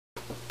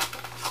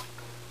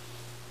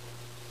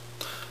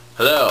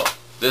Hello,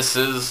 this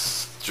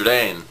is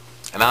Jordan,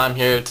 and I'm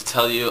here to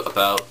tell you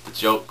about the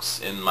jokes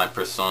in my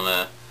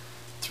Persona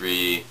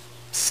 3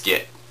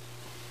 skit.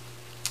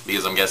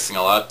 Because I'm guessing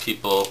a lot of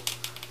people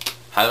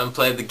haven't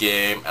played the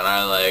game and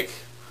are like,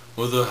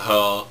 what the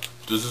hell,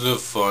 this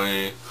isn't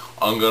funny,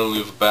 I'm gonna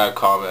leave a bad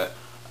comment,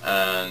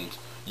 and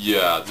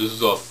yeah, this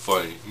is all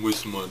funny, I'm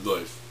wasting my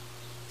life.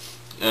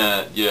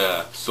 And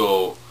yeah,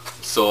 so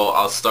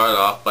I'll start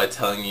off by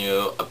telling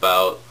you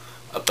about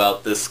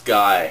this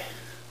guy.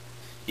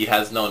 He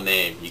has no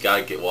name. You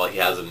gotta get, well, he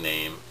has a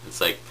name.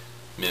 It's like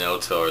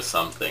Minato or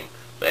something.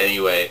 But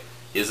anyway,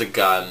 he has a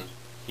gun.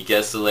 He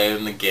gets to later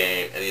in the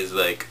game, and he's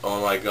like,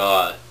 oh my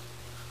god,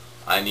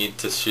 I need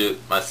to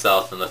shoot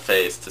myself in the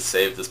face to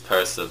save this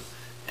person.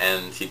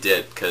 And he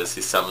did, because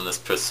he summoned this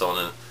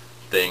persona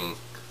thing,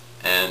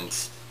 and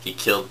he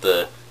killed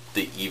the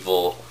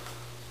evil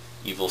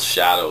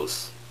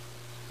shadows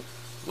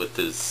with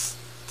his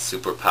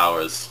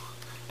superpowers.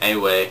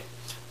 Anyway,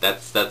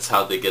 that's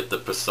how they get the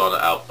persona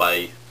out,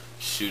 by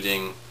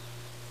shooting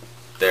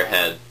their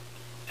head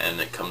and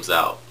it comes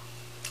out.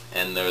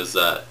 And there's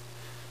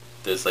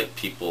like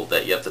people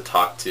that you have to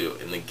talk to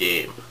in the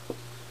game.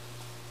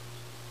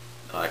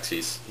 Oh, actually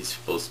he's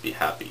supposed to be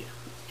happy.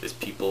 There's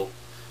people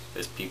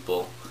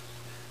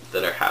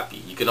that are happy.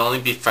 You can only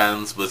be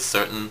friends with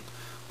certain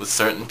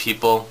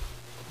people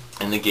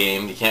in the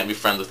game. You can't be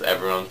friends with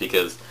everyone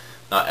because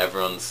not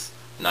everyone's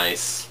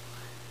nice.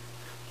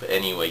 But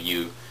anyway,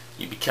 you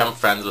become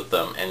friends with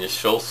them, and your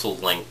social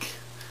link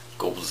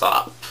goes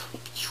up,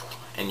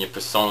 and your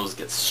personas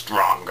get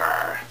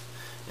stronger,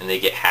 and they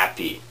get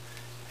happy,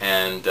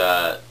 and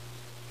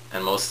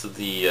most of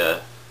the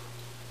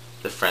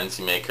friends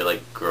you make are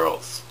like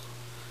girls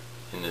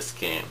in this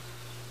game.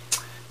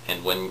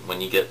 And when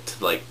you get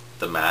to like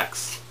the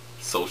max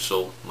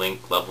social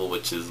link level,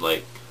 which is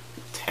like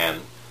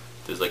 10,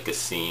 there's like a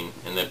scene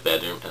in their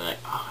bedroom, and like,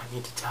 oh, I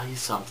need to tell you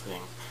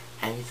something.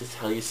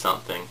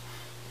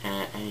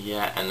 And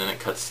yeah, and then it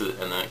cuts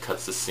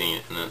the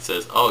scene, and then it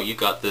says, oh, you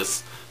got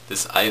this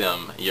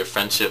item, your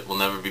friendship will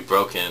never be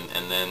broken,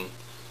 and then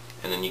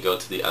you go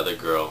to the other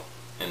girl,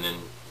 and then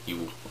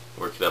you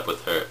work it up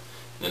with her,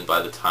 and then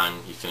by the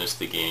time you finish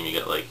the game, you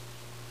got like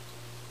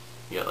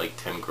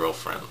 10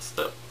 girlfriends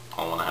that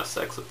all want to have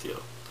sex with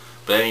you.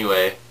 But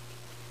anyway,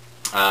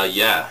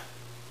 yeah,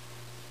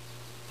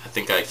 I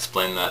think I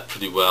explained that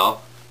pretty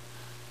well.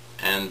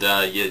 And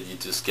yeah, you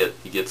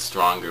get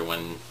stronger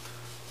when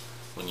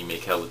you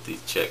make out with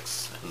these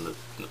chicks, and the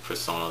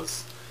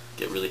personas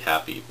get really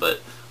happy.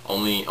 But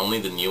only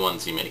the new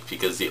ones you make,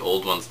 because the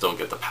old ones don't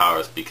get the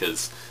powers,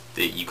 because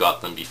you got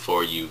them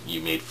before you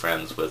made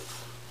friends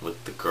with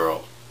the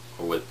girl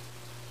or with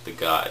the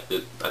guy.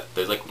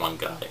 There's like one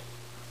guy,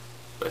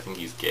 but I think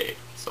he's gay,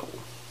 so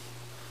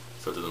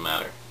it doesn't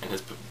matter. And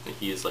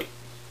he is like,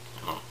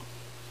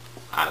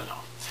 I don't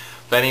know.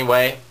 But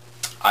anyway,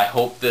 I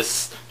hope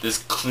this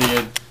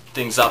cleared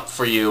things up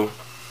for you,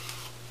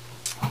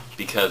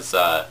 because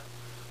I'm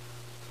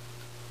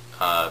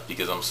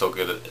so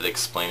good at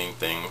explaining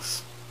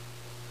things.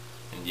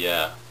 And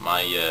yeah,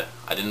 I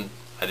didn't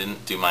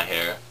do my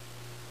hair,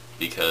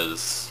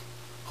 because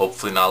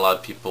hopefully not a lot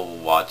of people will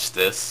watch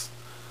this.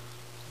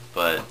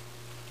 But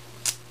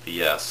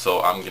yeah,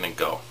 so I'm gonna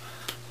go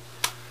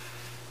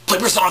play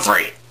Persona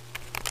 3.